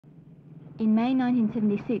In May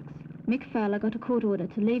 1976, Mick Fowler got a court order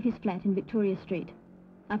to leave his flat in Victoria Street,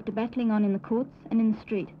 after battling on in the courts and in the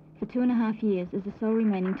street for 2.5 years as the sole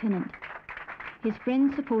remaining tenant. His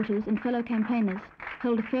friends, supporters and fellow campaigners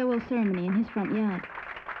held a farewell ceremony in his front yard.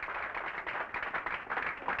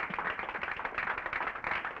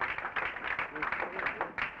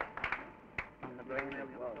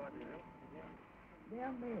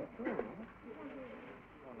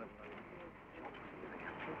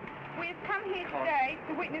 We have come here today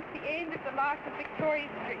to witness the end of the life of Victoria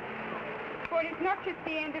Street. For it is not just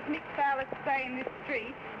the end of Mick Fowler's stay in this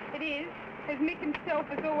street, it is, as Mick himself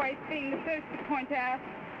has always been the first to point out,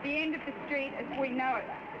 the end of the street as we know it.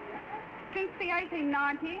 Since the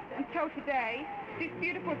 1890s until today, this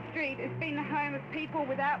beautiful street has been the home of people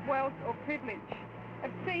without wealth or privilege,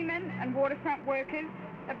 of seamen and waterfront workers,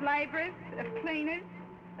 of labourers, of cleaners,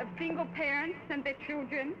 of single parents and their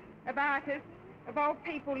children, of artists, of old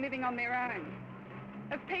people living on their own,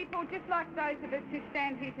 of people just like those of us who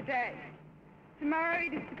stand here today. Tomorrow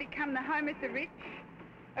it is to become the home of the rich,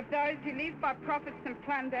 of those who live by profits and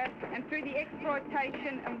plunder and through the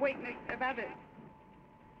exploitation and weakness of others.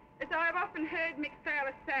 As I have often heard Mick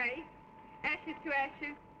Fowler say, ashes to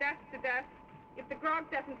ashes, dust to dust, if the grog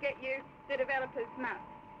doesn't get you, the developers must.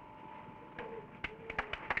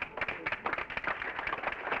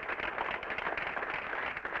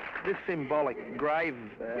 This symbolic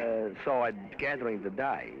graveside gathering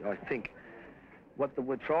today, I think, what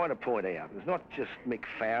we're trying to point out is not just Mick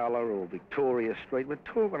Fowler or Victoria Street. We're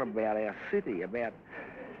talking about our city, about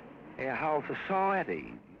our whole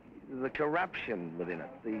society, the corruption within it,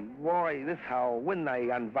 when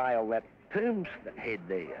they unveil that tombhead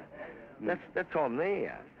there, that's on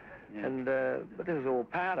there, yeah. And but this is all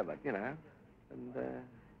part of it, you know, and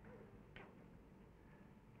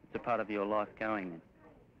it's a part of your life going then.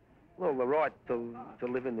 Well, the right to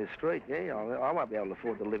live in this street, yeah. I won't be able to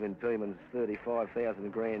afford to live in Tooman's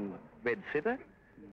 35,000 grand bed sitter.